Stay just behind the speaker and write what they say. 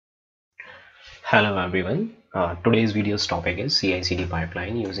Hello everyone. Today's video's topic is CICD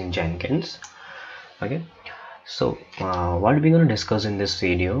pipeline using Jenkins. Okay, so what we're going to discuss in this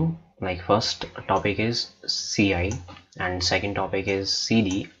video, like first topic is CI and second topic is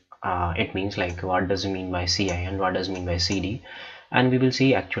CD. It means like what does it mean by CI and what does it mean by CD, and we will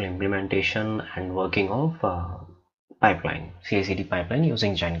see actual implementation and working of pipeline, CICD pipeline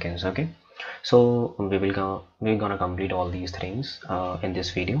using Jenkins. Okay, so we're gonna complete all these things in this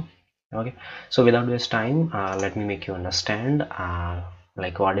video. Okay, so without waste time, let me make you understand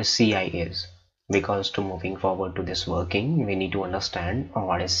like what is CI is, because to moving forward to this working we need to understand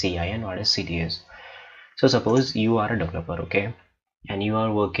what is CI and what is CD is. So suppose you are a developer, okay, and you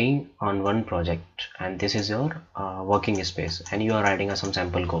are working on one project and this is your working space and you are writing some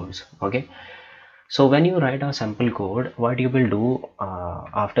sample codes. Okay, so when you write a sample code, what you will do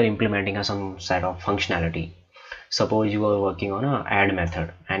after implementing some set of functionality. Suppose you are working on a add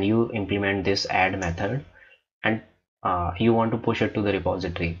method and you implement this add method and you want to push it to the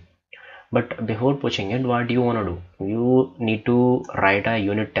repository, but before pushing it, what do you want to do? You need to write a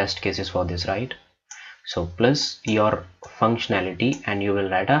unit test cases for this, right? So plus your functionality and you will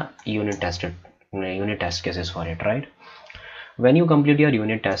write a unit test cases for it, right? When you complete your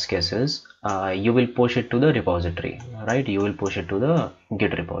unit test cases, you will push it to the repository, right? You will push it to the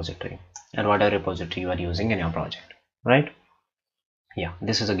Git repository and whatever repository you are using in your project, right? Yeah,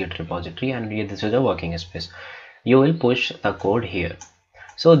 this is a Git repository and this is a working space. You will push the code here.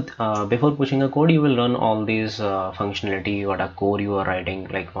 So before pushing the code, you will run all these functionality, what a code you are writing,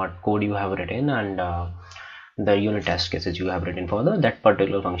 like what code you have written, and the unit test cases you have written for that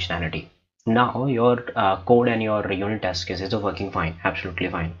particular functionality. Now your code and your unit test cases are working fine, absolutely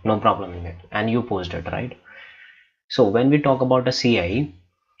fine, no problem in it, and you post it, right? So when we talk about a CI,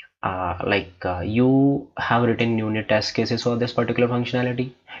 you have written unit test cases for this particular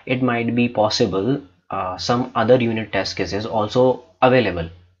functionality. It might be possible some other unit test cases also available,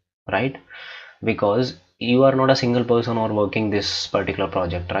 right? Because you are not a single person or working this particular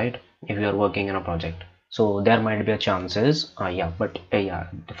project, right? If you are working in a project, so there might be a chances, yeah,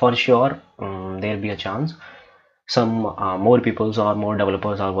 for sure, there'll be a chance some more peoples or more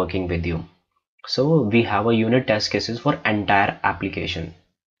developers are working with you. So we have a unit test cases for entire application.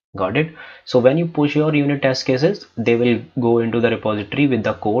 Got it? So when you push your unit test cases, they will go into the repository with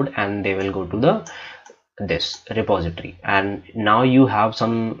the code and they will go to this repository, and now you have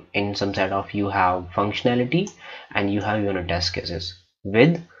some set of you have functionality and you have unit test cases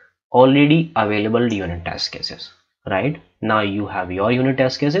with already available unit test cases, right? Now you have your unit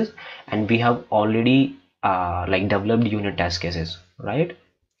test cases and we have already developed unit test cases, right?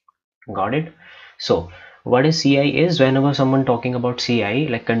 Got it? So what is CI is, whenever someone talking about CI,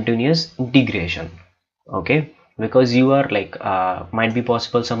 like continuous integration, okay, because you are might be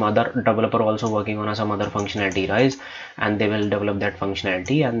possible some other developer also working on some other functionality, right? And they will develop that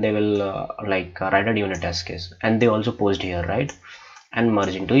functionality and they will write a unit test case and they also post here, right? And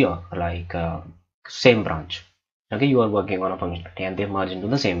merge into your same branch. Okay, you are working on a functionality and they merge into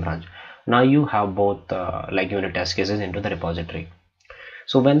the same branch. Now you have both unit test cases into the repository.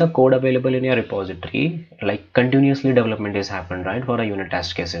 So when the code available in your repository, like continuously development is happened, right, for a unit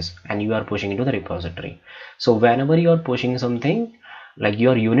test cases, and you are pushing into the repository. So whenever you are pushing something, like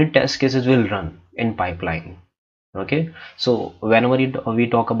your unit test cases will run in pipeline. Okay, so whenever we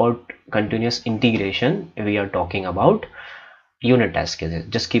talk about continuous integration, we are talking about unit test cases.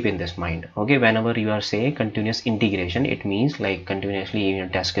 Just keep in this mind. Okay, whenever you are saying continuous integration, it means like continuously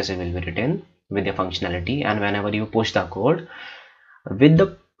unit test cases will be written with the functionality, and whenever you push the code with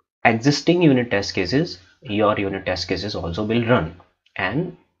the existing unit test cases, your unit test cases also will run,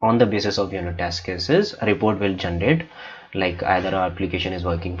 and on the basis of unit test cases, a report will generate like either our application is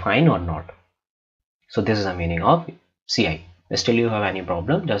working fine or not. So this is the meaning of CI. Still you have any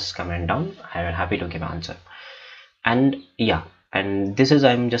problem, just comment down, I will happy to give answer. And yeah, and this is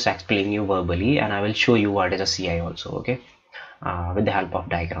I'm just explaining you verbally, and I will show you what is a CI also, okay, with the help of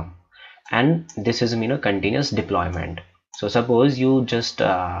diagram. And this is continuous deployment. So suppose you just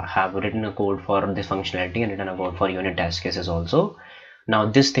have written a code for this functionality and written a code for unit test cases also. Now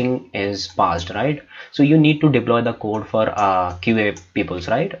this thing is passed, right? So you need to deploy the code for QA peoples,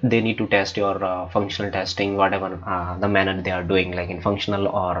 right? They need to test your functional testing, whatever the manner they are doing, like in functional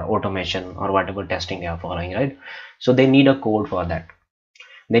or automation or whatever testing they are following, right? So they need a code for that.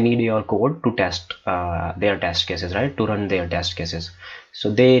 They need your code to test their test cases, right, to run their test cases.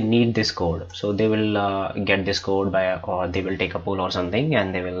 So they need this code, so they will get this code by, or they will take a poll or something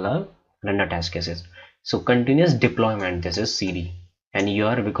and they will run the test cases. So continuous deployment, this is CD. And you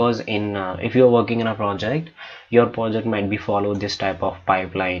are, because in if you are working in a project, your project might be follow this type of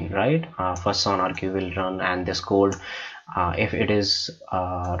pipeline, right? First sonar queue will run, and this code, if it is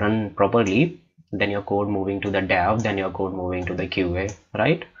run properly, then your code moving to the dev, then your code moving to the QA,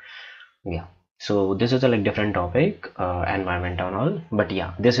 right? Yeah, so this is a like different topic, environment and all, but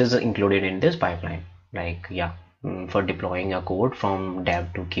yeah, this is included in this pipeline, like yeah, for deploying a code from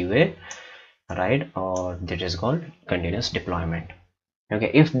dev to QA, right? Or that is called continuous deployment. Okay,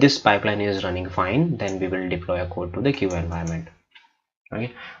 if this pipeline is running fine, then we will deploy a code to the QA environment.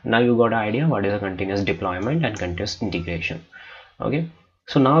 Okay, now you got an idea what is a continuous deployment and continuous integration. Okay,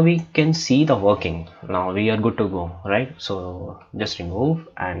 so now we can see the working. Now we are good to go, right? So just remove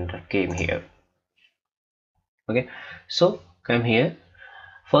and came here. Okay, so come here.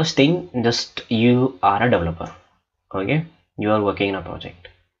 First thing, just you are a developer. Okay, you are working in a project.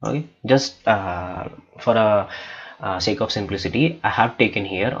 Okay, just for a sake of simplicity, I have taken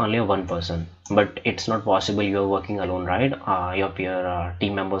here only one person, but it's not possible you are working alone, right? Your peer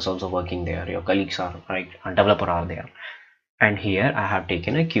team members also working there, your colleagues are, right, a developer are there, and here I have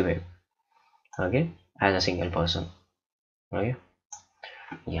taken a QA, okay, as a single person. Okay,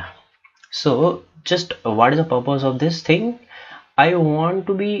 yeah, so just what is the purpose of this thing? I want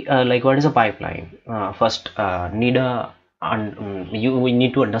to be like, what is a pipeline? First, need a we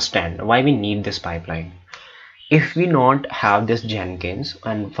need to understand why we need this pipeline. If we not have this Jenkins,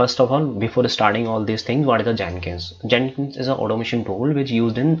 and first of all, before starting all these things, what is a Jenkins? Jenkins is an automation tool which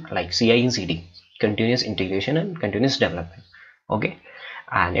used in like CICD, continuous integration and continuous development. Okay,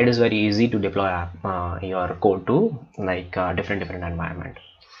 and it is very easy to deploy your code to like different environment.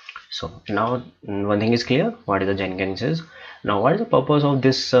 So now one thing is clear, what is the Jenkins is. Now what is the purpose of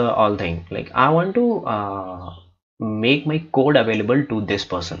this all thing? Like I want to make my code available to this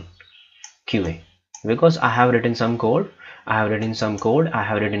person, QA, because I have written some code, I have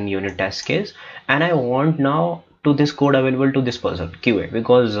written unit test case, and I want now to this code available to this person, QA,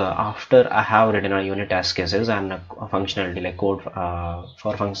 because after I have written a unit test cases and a functionality like code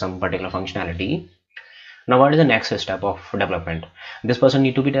for some particular functionality. Now what is the next step of development? This person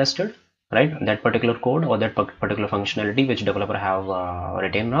need to be tested, right? That particular code or that particular functionality which developer have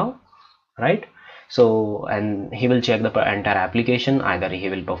written now, right? So, and he will check the entire application, either he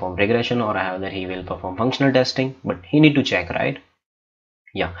will perform regression or either he will perform functional testing, but he need to check, right?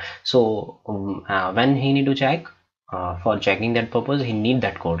 Yeah, so when he need to check, for checking that purpose he need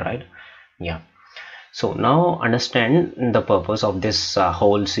that code, right? Yeah, so now understand the purpose of this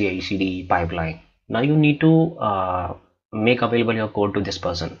whole CICD pipeline. Now you need to make available your code to this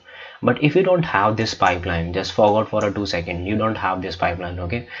person. But if you don't have this pipeline, just forgot for a 2 second, you don't have this pipeline,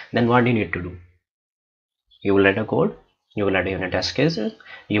 okay, then what do you need to do? You will write a code, you will write a unit test cases,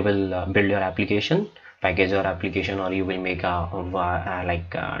 you will build your application, package your application, or you will make a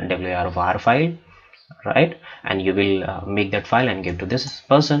WR var file, right? And you will make that file and give to this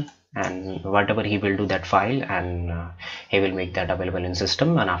person, and whatever he will do that file, and he will make that available in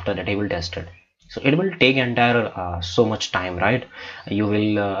system, and after that he will test it. So it will take entire so much time, right? You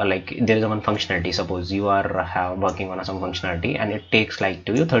will like, there is one functionality, suppose you are working on some functionality and it takes like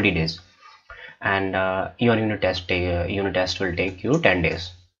to you 30 days, and your unit test will take you 10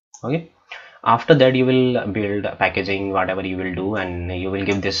 days. Okay, after that you will build packaging, whatever you will do, and you will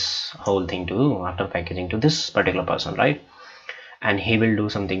give this whole thing to, after packaging, to this particular person, right? And he will do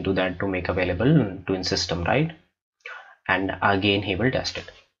something to that to make available to in system, right? And again he will test it,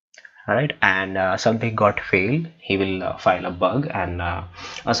 right? And something got failed, he will file a bug and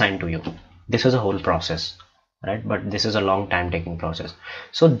assign to you. This is a whole process, right? But this is a long time taking process.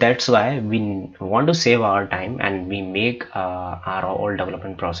 So that's why we want to save our time and we make our whole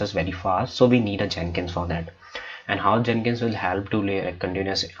development process very fast. So we need a Jenkins for that. And how Jenkins will help to lay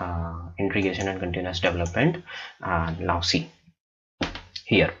continuous integration and continuous development. Now see,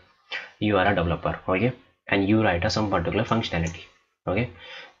 here you are a developer, okay, and you write some particular functionality, okay,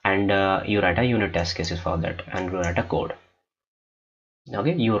 and you write a unit test cases for that, and you write a code,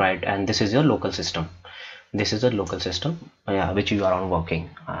 okay, you write, and this is your local system. This is a local system, which you are on working.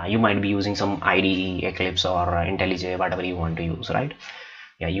 You might be using some IDE, Eclipse, or IntelliJ, whatever you want to use, right?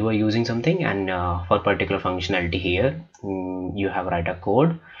 Yeah, you are using something, and for particular functionality here, you have write a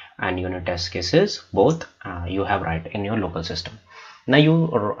code and unit test cases, both you have write in your local system. Now you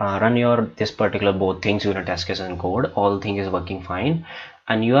run your this particular both things, unit test case and code, all thing is working fine,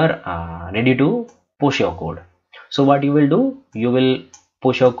 and you are ready to push your code. So what you will do, you will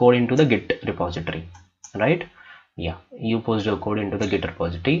push your code into the Git repository, right? Yeah, you post your code into the Git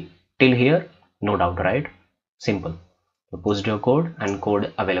repository. Till here, no doubt, right? Simple. You post your code and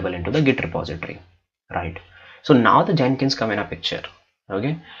code available into the Git repository, right? So now the Jenkins come in a picture.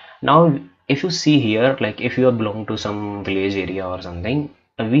 Okay, now if you see here, like if you belong to some village area or something,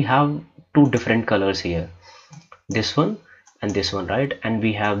 we have two different colors here, this one and this one, right? And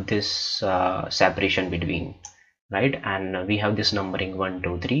we have this separation between, right? And we have this numbering 1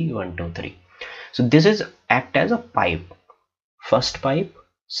 2 3 1 2 3. So this is act as a pipe, first pipe,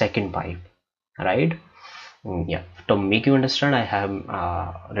 second pipe, right? Yeah, to make you understand, I have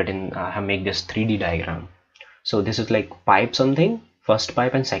I have made this 3D diagram. So this is like pipe something, first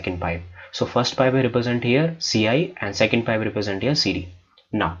pipe and second pipe. So first pipe I represent here CI and second pipe represent here CD.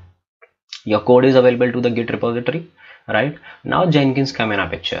 Now your code is available to the Git repository, right? Now Jenkins come in a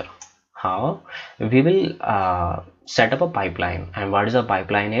picture. How we will set up a pipeline, and what is a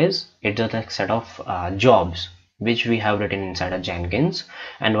pipeline is, it's just like set of jobs which we have written inside a Jenkins.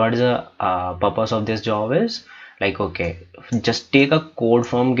 And what is the purpose of this job is, like, okay, just take a code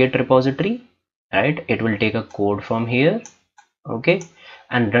from Git repository, right? It will take a code from here, okay,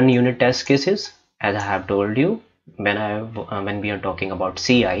 and run unit test cases. As I have told you, when we are talking about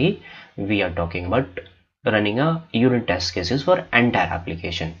CI, we are talking about running a unit test cases for entire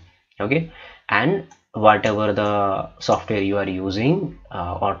application, okay. And whatever the software you are using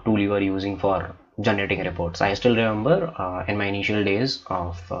or tool you are using for generating reports, I still remember in my initial days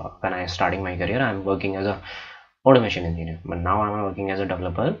of when I starting my career, I'm working as a automation engineer, but now I'm working as a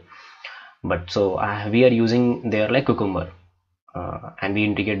developer. But so we are using there like Cucumber, and we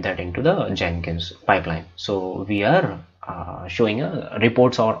integrate that into the Jenkins pipeline. So we are showing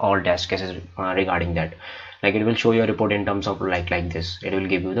reports or all test cases regarding that. Like it will show you a report in terms of like this. It will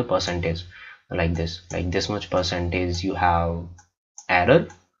give you the percentage like this much percentage you have error,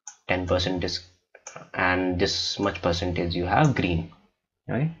 10% is, and this much percentage you have green.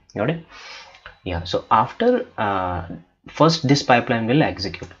 Okay, got it? Yeah. So after first this pipeline will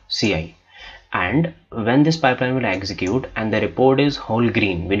execute CI, and when this pipeline will execute and the report is whole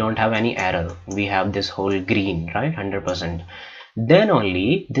green, we don't have any error, we have this whole green, right, 100%, then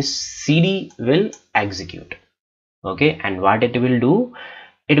only this CD will execute. Okay, and what it will do,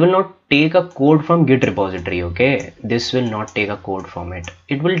 it will not take a code from Git repository. Okay, this will not take a code from it,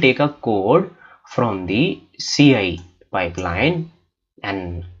 it will take a code from the CI pipeline,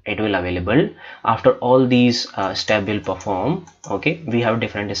 and it will available after all these steps will perform. Okay, we have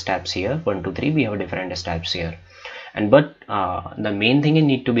different steps here, 1 2 3, we have different steps here. And but the main thing you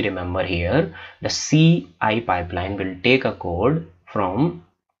need to be remember here, the CI pipeline will take a code from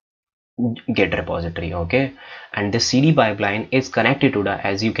Git repository. Okay, and the CD pipeline is connected to the,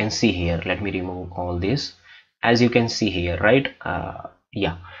 as you can see here, let me remove all this, as you can see here, right?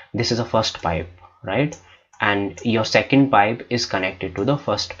 Yeah, this is a first pipe, right? And your second pipe is connected to the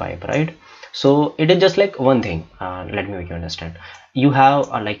first pipe, right? So it is just like one thing. Let me make you understand. You have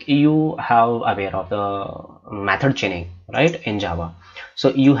you have aware of the method chaining, right, in Java. So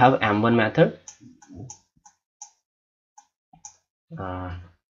you have M1 method,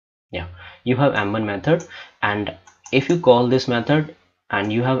 yeah, you have M1 method, and if you call this method,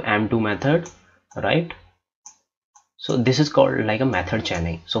 and you have M2 method, right? So this is called like a method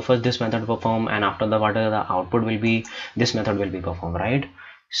chaining. So first this method perform, and after the whatever the output will be, this method will be performed, right?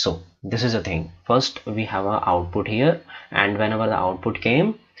 So this is the thing, first we have a output here, and whenever the output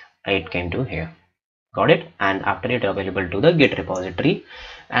came, it came to here, got it? And after it available to the Git repository,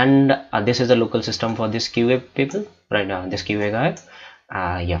 and this is the local system for this QA people, right? This QA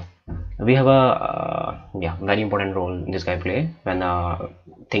guy, yeah, we have a yeah, very important role this guy play when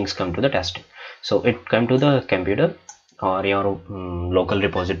things come to the testing. So it come to the computer or your local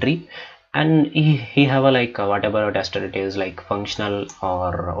repository, and he have a like whatever tester it is, like functional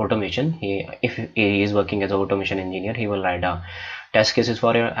or automation. If he is working as an automation engineer, he will write test cases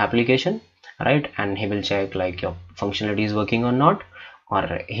for your application, right? And he will check like your functionality is working or not,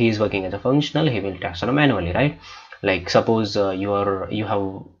 or he is working as a functional, he will test on manually, right? Like suppose you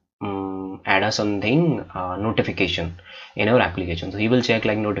have add something notification in our application, so he will check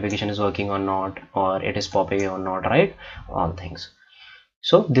like notification is working or not, or it is popping or not, right? All things.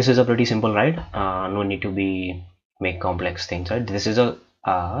 So this is a pretty simple, right? No need to be make complex things, right? This is a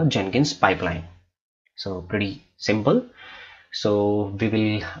Jenkins pipeline, so pretty simple. So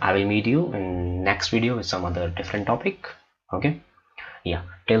I will meet you in next video with some other different topic. Okay, yeah,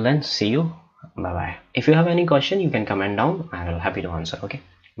 till then, see you, bye bye. If you have any question, you can comment down, I will happy to answer. Okay,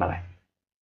 bye bye.